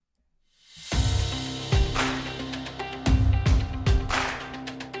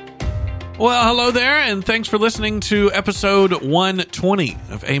Well, hello there, and thanks for listening to episode 120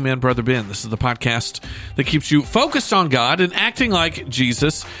 of Amen, Brother Ben. This is the podcast that keeps you focused on God and acting like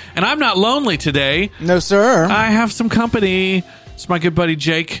Jesus. And I'm not lonely today. No, sir. I have some company. It's my good buddy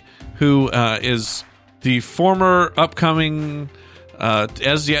Jake, who is the former upcoming,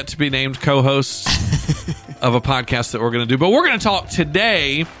 as yet to be named co-host of a podcast that we're going to do. But we're going to talk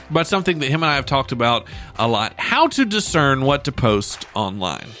today about something that him and I have talked about a lot: how to discern what to post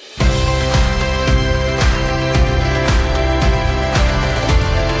online.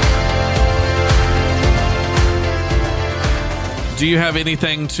 Do you have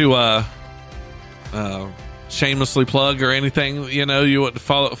anything to shamelessly plug or anything? You know, you want to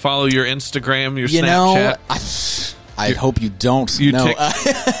follow your Instagram, your Snapchat? I hope you don't. Do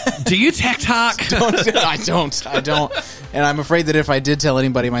you TikTok? I don't. And I'm afraid that if I did tell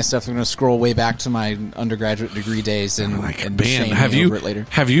anybody my stuff, they're going to scroll way back to my undergraduate degree days and shame me over it later.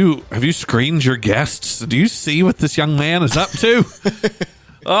 Have you screened your guests? Do you see what this young man is up to?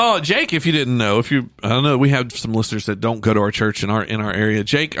 Oh, Jake, if you didn't know, I don't know, we have some listeners that don't go to our church in our area.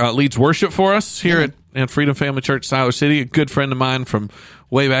 Jake leads worship for us here at Freedom Family Church, Siler City. A good friend of mine from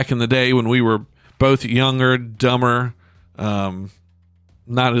way back in the day when we were both younger, dumber,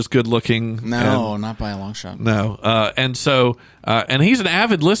 not as good looking. No, not by a long shot. No. And he's an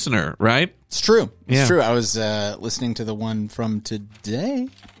avid listener, right? It's true. It's true. I was listening to the one from today.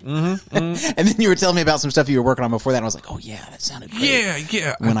 Mm-hmm. And then you were telling me about some stuff you were working on before that, and I was like, oh, yeah, that sounded great.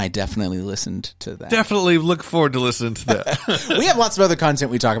 Yeah. When I definitely listened to that. Definitely look forward to listening to that. We have lots of other content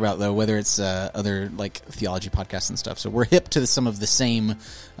we talk about, though, whether it's other like theology podcasts and stuff. So we're hip to some of the same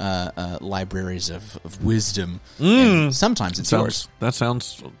libraries of wisdom. And sometimes it's yours. That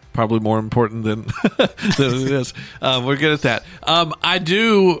sounds probably more important than it is. We're good at that. I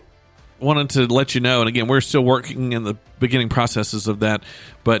do wanted to let you know, and again, we're still working in the beginning processes of that,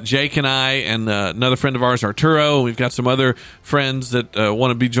 but Jake and I and another friend of ours, Arturo, we've got some other friends that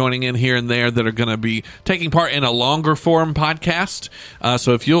want to be joining in here and there that are going to be taking part in a longer form podcast.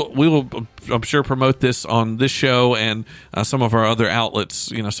 So we will, I'm sure, promote this on this show and some of our other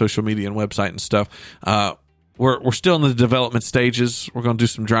outlets, social media and website and stuff. We're still in the development stages. We're going to do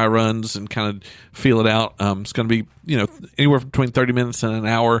some dry runs and kind of feel it out. It's going to be, anywhere between 30 minutes and an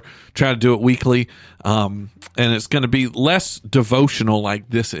hour. Try to do it weekly. And it's going to be less devotional like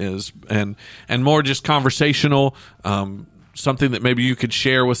this is and more just conversational, something that maybe you could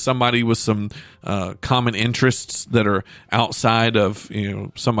share with somebody with some common interests that are outside of,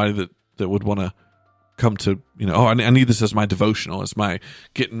 somebody that would want to come to, I need this as my devotional, as my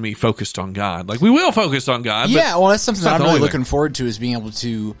getting me focused on God. Like, we will focus on God. Yeah, well, that's something that I'm really looking forward to, is being able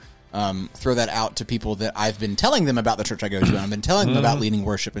to throw that out to people that I've been telling them about the church I go to, and I've been telling them about leading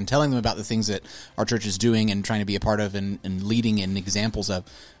worship and telling them about the things that our church is doing and trying to be a part of and leading in examples of.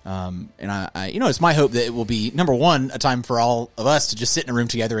 And I it's my hope that it will be, number one, a time for all of us to just sit in a room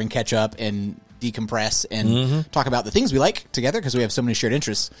together and catch up and decompress and talk about the things we like together, because we have so many shared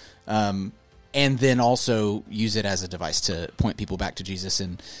interests. And then also use it as a device to point people back to Jesus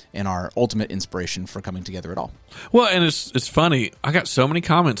and our ultimate inspiration for coming together at all. Well, and it's funny. I got so many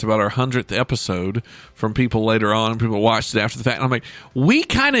comments about our 100th episode from people later on, and people watched it after the fact. And I'm like, we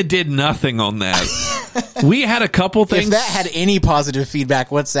kind of did nothing on that. We had a couple things. If that had any positive feedback,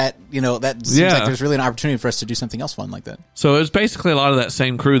 what's that? That seems like there's really an opportunity for us to do something else fun like that. So it was basically a lot of that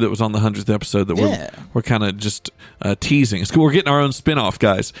same crew that was on the 100th episode that we're kind of just teasing. It's cool. We're getting our own spinoff,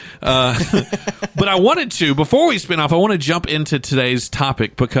 guys. But I wanted to, before we spin off, I want to jump into today's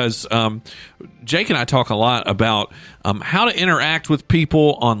topic, because Jake and I talk a lot about how to interact with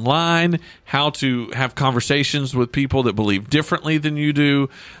people online, how to have conversations with people that believe differently than you do,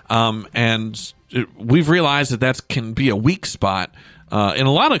 and we've realized that can be a weak spot in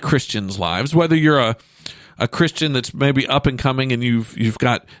a lot of Christians' lives, whether you're a Christian that's maybe up and coming and you've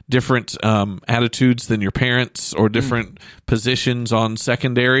got different attitudes than your parents, or different positions on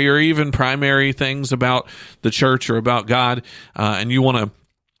secondary or even primary things about the church or about God, and you want to,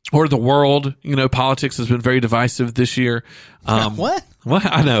 or the world. Politics has been very divisive this year. What?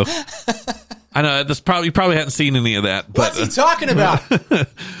 I know. I know. You probably hadn't seen any of that. But, what's he talking about?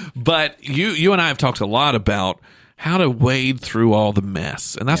 But you and I have talked a lot about how to wade through all the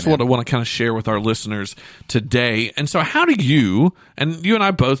mess. And that's what I want to kind of share with our listeners today. And so how do you and I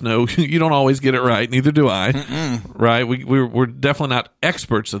both know you don't always get it right, neither do I, right? We're definitely not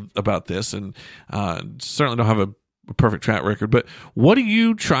experts about this, and certainly don't have a perfect track record. But what do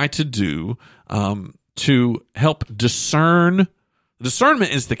you try to do to help discern?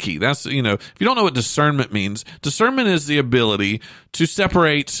 Discernment is the key. That's, if you don't know what discernment means, discernment is the ability to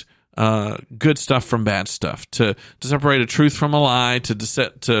separate good stuff from bad stuff, to separate a truth from a lie,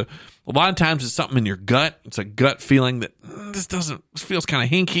 to a lot of times it's something in your gut. It's a gut feeling that this feels kind of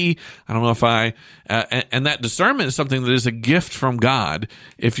hinky. I don't know if and that discernment is something that is a gift from God.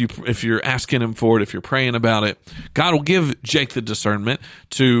 If you're asking him for it, if you're praying about it, God will give Jake the discernment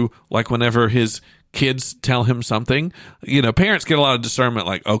to, like, whenever his kids tell him something, parents get a lot of discernment,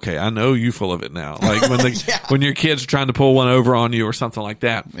 like, okay, I know you full of it now. Like when when your kids are trying to pull one over on you or something like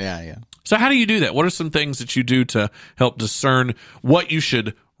that. Yeah. So how do you do that? What are some things that you do to help discern what you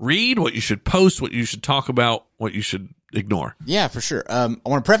should read, what you should post, what you should talk about, what you should ignore? Yeah, for sure. I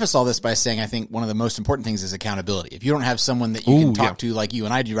want to preface all this by saying I think one of the most important things is accountability. If you don't have someone that you can talk to like you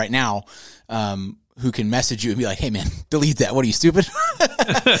and I do right now, who can message you and be like, hey man, delete that. What are you, stupid?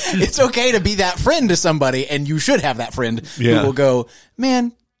 It's okay to be that friend to somebody, and you should have that friend who will go,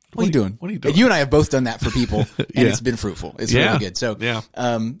 man, what are you doing? And you and I have both done that for people, and it's been fruitful. It's really good. So,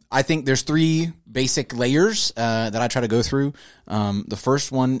 I think there's 3 basic layers that I try to go through. The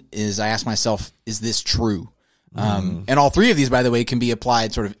first one is I ask myself, is this true? And all 3 of these, by the way, can be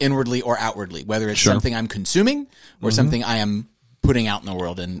applied sort of inwardly or outwardly, whether it's something I'm consuming or something I am putting out in the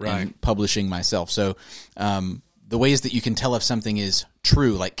world and publishing myself. So, the ways that you can tell if something is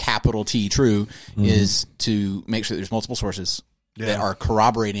true, like capital T true, is to make sure that there's multiple sources that are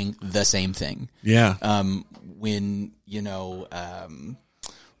corroborating the same thing. Yeah. When,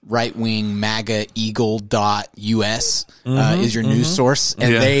 right-wing MAGA Eagle.us is your news source,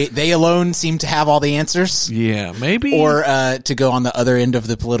 and they alone seem to have all the answers. Yeah, maybe. Or to go on the other end of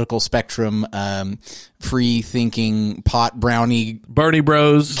the political spectrum, free-thinking pot brownie Bernie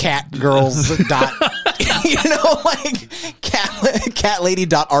Bros cat girls dot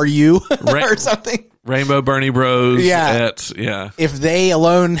catlady.ru or something. Rainbow Bernie Bros. If they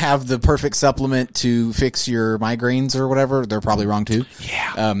alone have the perfect supplement to fix your migraines or whatever, they're probably wrong too.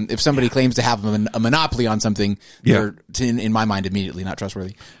 Yeah. If somebody claims to have a monopoly on something, they're, in my mind, immediately not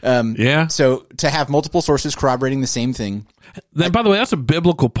trustworthy. So to have multiple sources corroborating the same thing. Then, by the way, that's a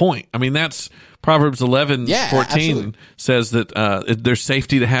biblical point. I mean, that's Proverbs 11:14 absolutely. says that there's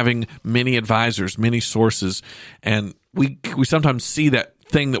safety to having many advisors, many sources, and we sometimes see that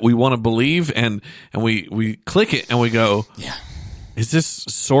thing that we want to believe, and we click it and we go, is this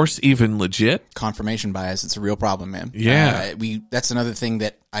source even legit? Confirmation bias. It's a real problem, man. Yeah. That's another thing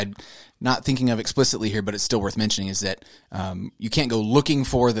that I'm not thinking of explicitly here, but it's still worth mentioning, is that you can't go looking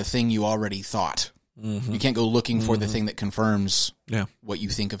for the thing you already thought. You can't go looking for the thing that confirms what you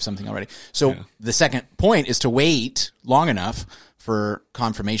think of something already. So the second point is to wait long enough for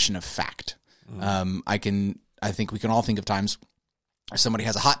confirmation of fact. I think we can all think of times somebody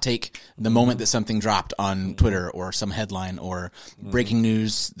has a hot take the moment that something dropped on Twitter or some headline or breaking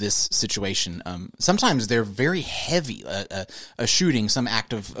news, this situation. Sometimes they're very heavy, a shooting, some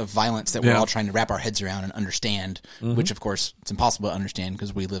act of violence that we're all trying to wrap our heads around and understand, which of course it's impossible to understand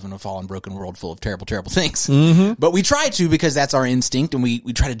because we live in a fallen, broken world full of terrible, terrible things. But we try to, because that's our instinct, and we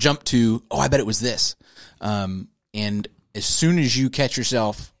try to jump to, I bet it was this. And as soon as you catch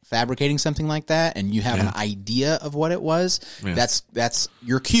yourself fabricating something like that, and you have an idea of what it was, that's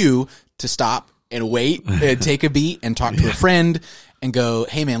your cue to stop and wait and take a beat and talk to a friend and go,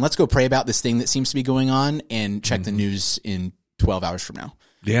 hey man, let's go pray about this thing that seems to be going on, and check the news in 12 hours from now.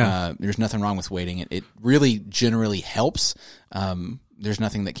 There's nothing wrong with waiting. It really generally helps. There's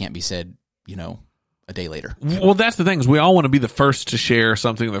nothing that can't be said, a day later. Well, that's the thing, is we all want to be the first to share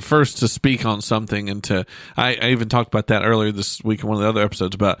something, the first to speak on something, and I even talked about that earlier this week in one of the other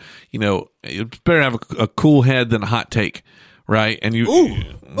episodes about, it's better to have a cool head than a hot take, right? And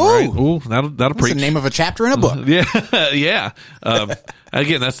that'll preach. The name of a chapter in a book.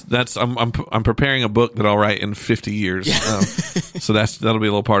 Again, that's I'm preparing a book that I'll write in 50 years, so that'll be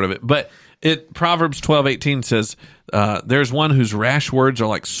a little part of it. But Proverbs 12:18 says, "There's one whose rash words are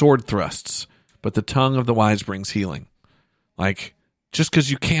like sword thrusts, but the tongue of the wise brings healing." Like, just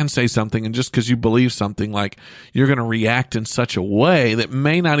because you can say something and just because you believe something, like, you're going to react in such a way that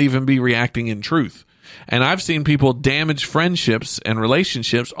may not even be reacting in truth. And I've seen people damage friendships and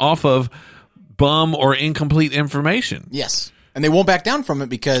relationships off of bum or incomplete information. Yes. And they won't back down from it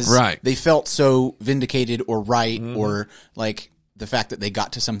because they felt so vindicated or right, or like the fact that they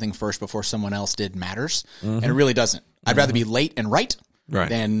got to something first before someone else did matters. And it really doesn't. I'd rather be late and right.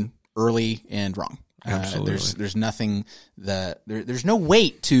 Than early and wrong. Absolutely. There's nothing there's no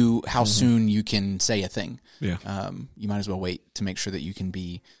weight to how soon you can say a thing. You might as well wait to make sure that you can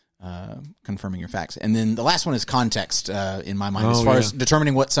be confirming your facts. And then the last one is context, in my mind, as far as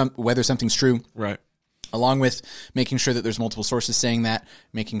determining whether something's true. Along with making sure that there's multiple sources saying that,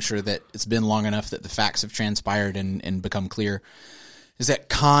 making sure that it's been long enough that the facts have transpired and become clear. is that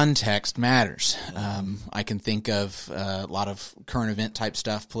context matters. I can think of a lot of current event type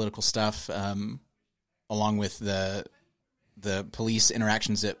stuff, political stuff, along with the police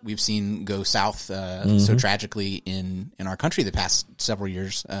interactions that we've seen go south so tragically in our country the past several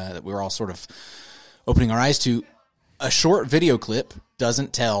years that we're all sort of opening our eyes to. A short video clip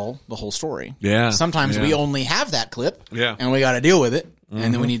doesn't tell the whole story. Yeah. Sometimes we only have that clip, and we got to deal with it.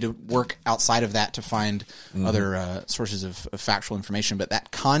 And then we need to work outside of that to find other sources of factual information. But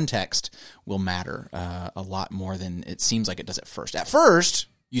that context will matter a lot more than it seems like it does at first. At first,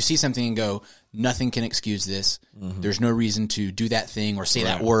 you see something and go, nothing can excuse this. There's no reason to do that thing or say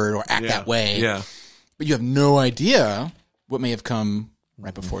that word or act that way. Yeah. But you have no idea what may have come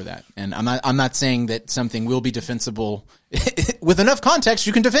right before that. And I'm not saying that something will be defensible. With enough context,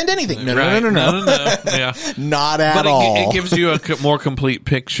 you can defend anything. No. Yeah. Not at but all. It gives you a more complete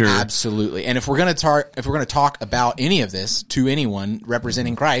picture. Absolutely. And if we're going to talk about any of this to anyone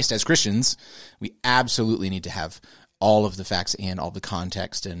representing Christ as Christians, we absolutely need to have all of the facts and all the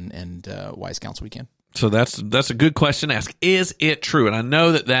context and wise counsel we can. So that's a good question to ask. Is it true? And I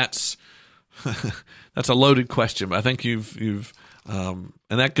know that's that's a loaded question, but I think you've and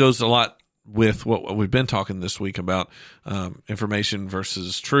that goes a lot with what we've been talking this week about information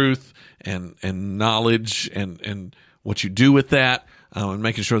versus truth and knowledge and what you do with that and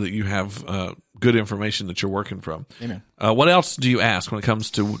making sure that you have good information that you're working from. Amen. What else do you ask when it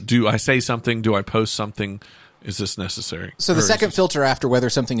comes to, do I say something? Do I post something? Is this necessary? So the second filter after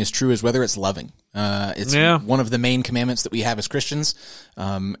whether something is true is whether it's loving. It's one of the main commandments that we have as Christians.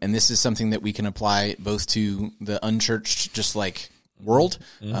 And this is something that we can apply both to the unchurched, just like world,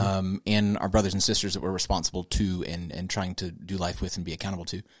 and our brothers and sisters that we're responsible to and trying to do life with and be accountable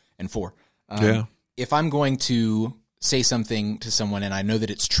to and for. If I'm going to say something to someone and I know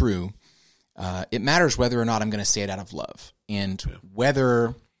that it's true, it matters whether or not I'm going to say it out of love and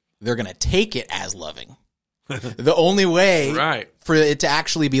whether they're going to take it as loving. The only way for it to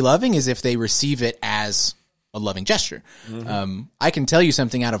actually be loving is if they receive it as a loving gesture. I can tell you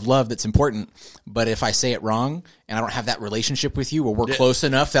something out of love that's important, but if I say it wrong and I don't have that relationship with you or we're close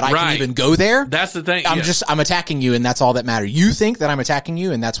enough that I can even go there, that's the thing. I'm attacking you, and that's all that matters. You think that I'm attacking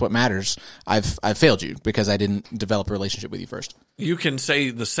you, and that's what matters. I've failed you because I didn't develop a relationship with you first. You can say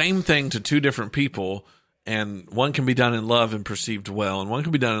the same thing to two different people, and one can be done in love and perceived well, and one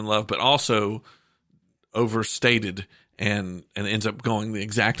can be done in love, but also overstated and ends up going the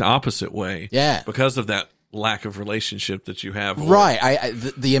exact opposite way. Yeah. Because of that lack of relationship that you have. Right.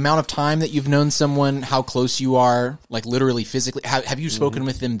 The amount of time that you've known someone, how close you are, like literally physically. Have you spoken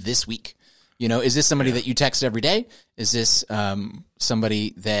with them this week? You know, is this somebody that you text every day? Is this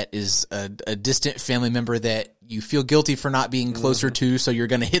somebody that is a distant family member that you feel guilty for not being closer to, so you're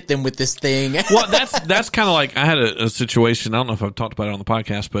going to hit them with this thing? Well, that's kind of like, I had a situation, I don't know if I've talked about it on the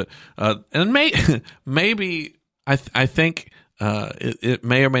podcast, but and maybe I think it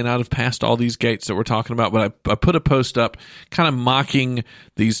may or may not have passed all these gates that we're talking about, but I put a post up kind of mocking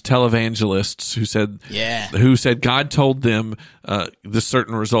these televangelists who said God told them this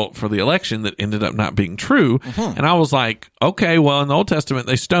certain result for the election that ended up not being true. And I was like, okay, well, in the Old Testament,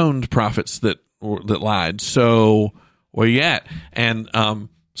 they stoned prophets that lied. So where you at? And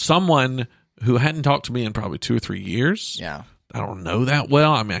someone who hadn't talked to me in probably 2 or 3 years. Yeah. I don't know that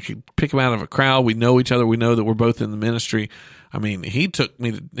well. I mean, I could pick him out of a crowd. We know each other. We know that we're both in the ministry. I mean, he took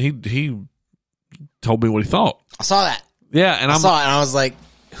me to, he told me what he thought. I saw that. Yeah. And I saw it and I was like,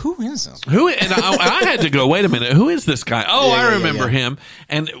 who is this? And I had to go, wait a minute. Who is this guy? Oh, I remember him.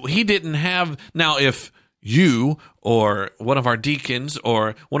 And he didn't have, now if you or one of our deacons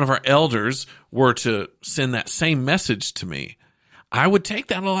or one of our elders were to send that same message to me, I would take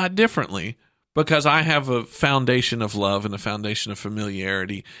that a lot differently because I have a foundation of love and a foundation of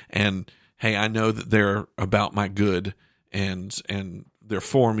familiarity. And hey, I know that they're about my good and they're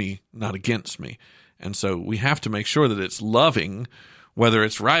for me, not against me. And so we have to make sure that it's loving, whether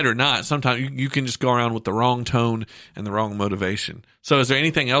it's right or not. Sometimes you can just go around with the wrong tone and the wrong motivation. So is there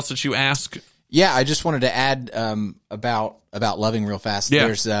anything else that you ask? Yeah, I just wanted to add about loving real fast. Yeah.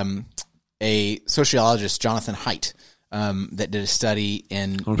 There's a sociologist, Jonathan Haidt, that did a study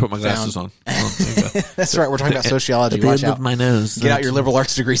and I'm going to put my glasses on. That's right. We're talking about sociology. At the Watch end out. of my nose. Get out your liberal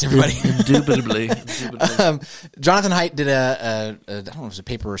arts degrees, everybody. Indubitably. Jonathan Haidt did I don't know if it was a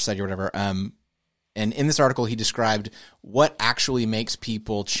paper or study or whatever. And in this article, he described what actually makes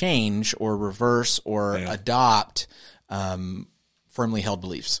people change or reverse or adopt firmly held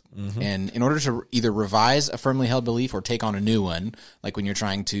beliefs. And in order to either revise a firmly held belief or take on a new one, like when you're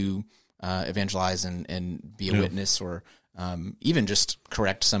trying to evangelize and be a witness or even just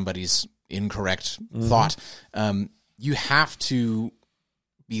correct somebody's incorrect thought, you have to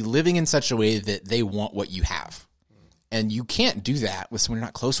be living in such a way that they want what you have. And you can't do that with someone you're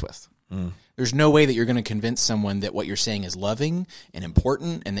not close with. There's no way that you're going to convince someone that what you're saying is loving and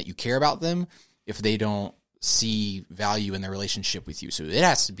important and that you care about them if they don't see value in their relationship with you. So it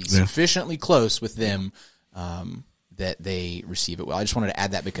has to be sufficiently close with them that they receive it well. I just wanted to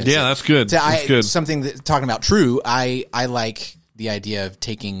add that because that's good. That's good. Something that, talking about true, I like the idea of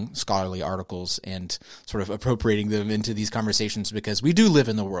taking scholarly articles and sort of appropriating them into these conversations because we do live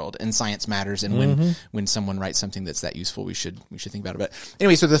in the world and science matters. And when someone writes something that's that useful, we should think about it. But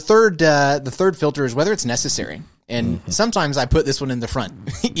anyway, so the third filter is whether it's necessary. And sometimes I put this one in the front,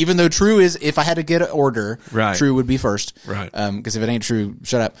 even though true is, if I had to get an order, true would be first. Right. Because if it ain't true,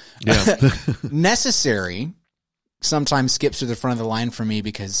 shut up. Yeah. Necessary sometimes skips to the front of the line for me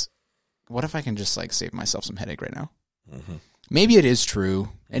because what if I can just like save myself some headache right now? Maybe it is true,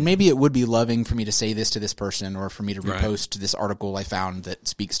 and maybe it would be loving for me to say this to this person or for me to repost this article I found that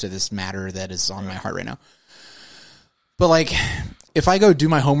speaks to this matter that is on my heart right now. But like, if I go do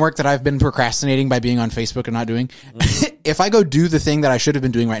my homework that I've been procrastinating by being on Facebook and not doing, if I go do the thing that I should have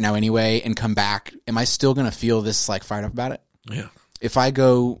been doing right now anyway and come back, am I still going to feel this like fired up about it? Yeah. If I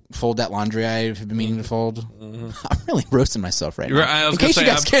go fold that laundry I have been meaning to fold, I'm really roasting myself right now. In case you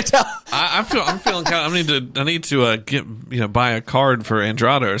guys can't tell, I'm feeling kind of. I need to get buy a card for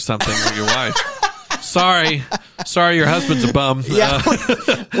Andrada or something with your wife. Sorry, your husband's a bum. Yeah,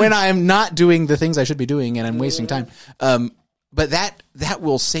 when I'm not doing the things I should be doing and I'm wasting time. But that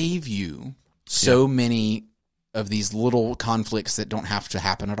will save you so many of these little conflicts that don't have to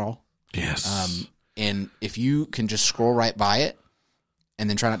happen at all. Yes. And if you can just scroll right by it and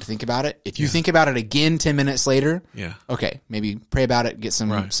then try not to think about it, if you think about it again 10 minutes later, okay, maybe pray about it, get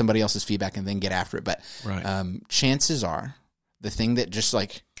somebody else's feedback, and then get after it. But chances are the thing that just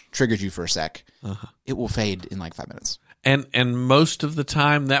like triggers you for a sec, it will fade in like 5 minutes. And most of the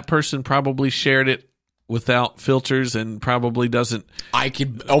time, that person probably shared it without filters and probably doesn't. I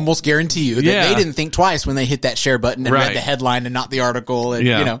could almost guarantee you that they didn't think twice when they hit that share button and read the headline and not the article. And,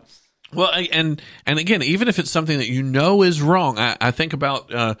 you know. Well, and again, even if it's something that you know is wrong, I think about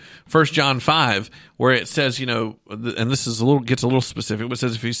 1 John 5, where it says, and this is gets a little specific, but it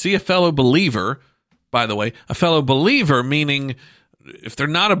says, if you see a fellow believer, by the way, a fellow believer, meaning if they're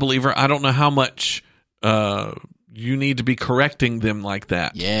not a believer, I don't know how much you need to be correcting them like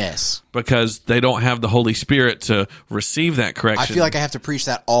that. Yes. Because they don't have the Holy Spirit to receive that correction. I feel like I have to preach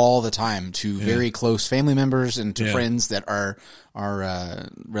that all the time to very close family members and to friends that are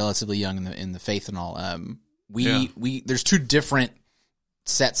relatively young in the faith and all. There's two different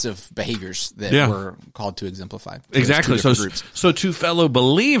sets of behaviors that we're called to exemplify. Exactly. So to fellow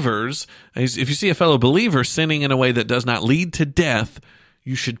believers, if you see a fellow believer sinning in a way that does not lead to death,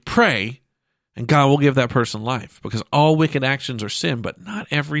 you should pray, and God will give that person life, because all wicked actions are sin, but not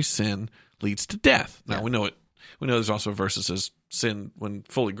every sin leads to death. Now we know it. We know there's also a verse that says sin when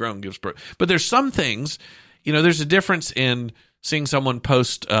fully grown gives birth. But there's some things, there's a difference in seeing someone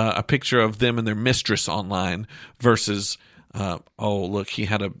post a picture of them and their mistress online versus, oh, look, he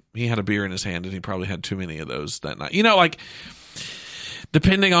had a beer in his hand and he probably had too many of those that night.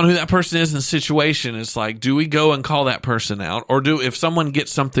 Depending on who that person is in the situation, it's like, do we go and call that person out? Or if someone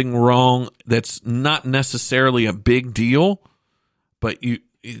gets something wrong that's not necessarily a big deal, but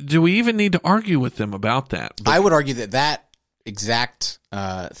do we even need to argue with them about that? I would argue that exact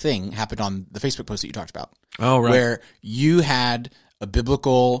thing happened on the Facebook post that you talked about. Oh, right. Where you had a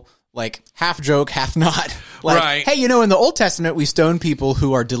biblical, like, half joke, half not. Like, hey, in the Old Testament, we stone people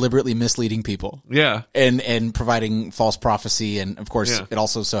who are deliberately misleading people. Yeah. And providing false prophecy. And, of course, it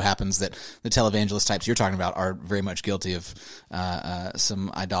also so happens that the televangelist types you're talking about are very much guilty of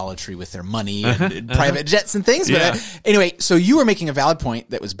some idolatry with their money and private jets and things. But anyway, so you were making a valid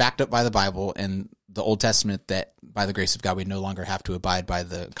point that was backed up by the Bible and the Old Testament that, by the grace of God, we no longer have to abide by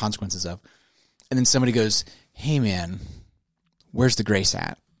the consequences of. And then somebody goes, hey, man, where's the grace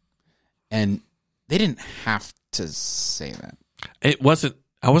at? And they didn't have to say that. I wasn't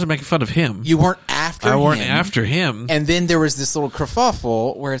making fun of him. You weren't after him. I weren't after him. And then there was this little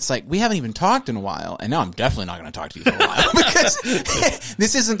kerfuffle where it's like, we haven't even talked in a while. And now I'm definitely not going to talk to you for a while because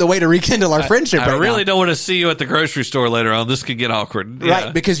this isn't the way to rekindle our friendship. I really don't want to see you at the grocery store later on. This could get awkward. Yeah.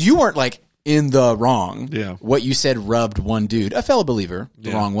 Right. Because you weren't like in the wrong. Yeah. What you said rubbed one dude, a fellow believer,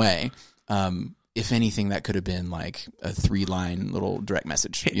 the wrong way. If anything, that could have been like a 3-line little direct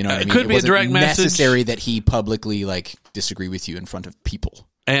message. You know what I mean? It could be a direct message. Necessary that he publicly like disagree with you in front of people.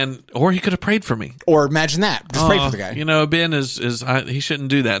 Or he could have prayed for me. Or imagine that. Just pray for the guy. You know, Ben he shouldn't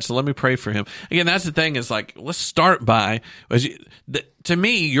do that. So let me pray for him. Again, that's the thing is like, let's start by, to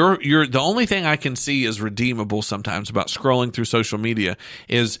me, you're the only thing I can see is redeemable sometimes about scrolling through social media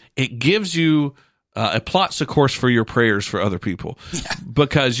is it gives you, it plots a course for your prayers for other people. Yeah.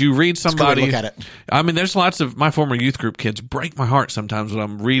 Because you read somebody. Look at it. I mean, there's lots of my former youth group kids break my heart sometimes when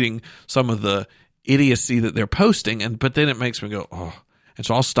I'm reading some of the idiocy that they're posting. But then it makes me go, oh. And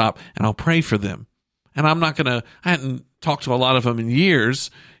so I'll stop and I'll pray for them. And I hadn't talked to a lot of them in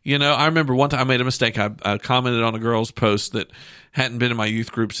years. You know, I remember one time I made a mistake. I commented on a girl's post that hadn't been in my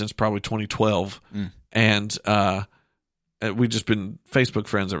youth group since probably 2012. And we've just been Facebook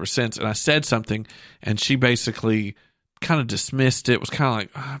friends ever since. And I said something and she basically kind of dismissed it. It was kind of like,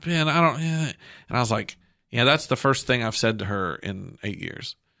 oh, man, and I was like, yeah, that's the first thing I've said to her in 8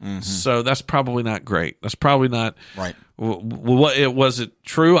 years. Mm-hmm. So that's probably not great. That's probably not right. Was it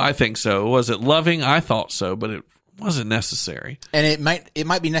true? I think so. Was it loving? I thought so, but it wasn't necessary. And it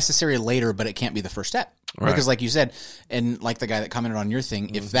might be necessary later, but it can't be the first step. Right. Because like you said, and like the guy that commented on your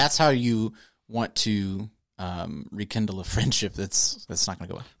thing, if that's how you want to rekindle a friendship, that's not going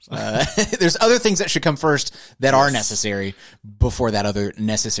to go well. There's other things that should come first that are necessary before that other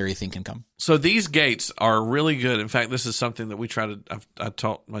necessary thing can come. So these gates are really good. In fact, this is something that I've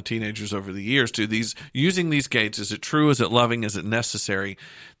taught my teenagers over the years too. Using these gates, is it true? Is it loving? Is it necessary?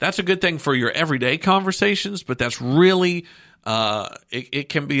 That's a good thing for your everyday conversations, but that's really, it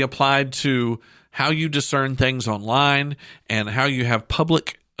can be applied to how you discern things online and how you have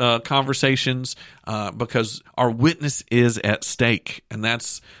public conversations, because our witness is at stake. And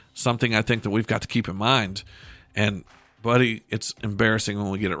that's something I think that we've got to keep in mind. And buddy, it's embarrassing when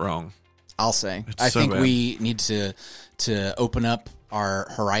we get it wrong. I'll say. I think we need to open up our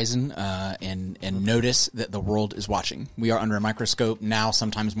horizon and notice that the world is watching. We are under a microscope now,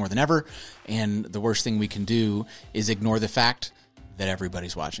 sometimes more than ever, and the worst thing we can do is ignore the fact that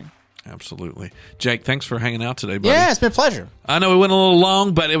everybody's watching. Absolutely. Jake, thanks for hanging out today, buddy. Yeah, it's been a pleasure. I know we went a little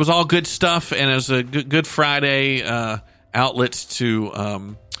long, but it was all good stuff, and it was a good Friday outlet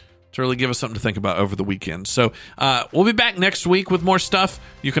to really give us something to think about over the weekend. So we'll be back next week with more stuff.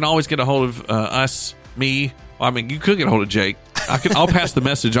 You can always get a hold of us, me. Well, I mean, you could get a hold of Jake. I'll pass the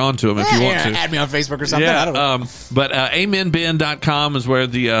message on to him if you want to. Add me on Facebook or something. Yeah, I don't know. But amenben.com is where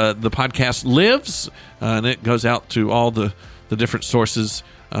the podcast lives, and it goes out to all the different sources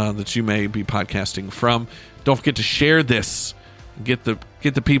that you may be podcasting from. Don't forget to share this. Get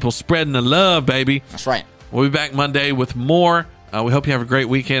the people spreading the love, baby. That's right. We'll be back Monday with more. We hope you have a great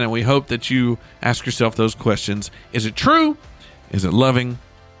weekend, and we hope that you ask yourself those questions. Is it true? Is it loving?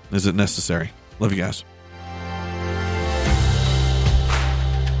 Is it necessary? Love you guys.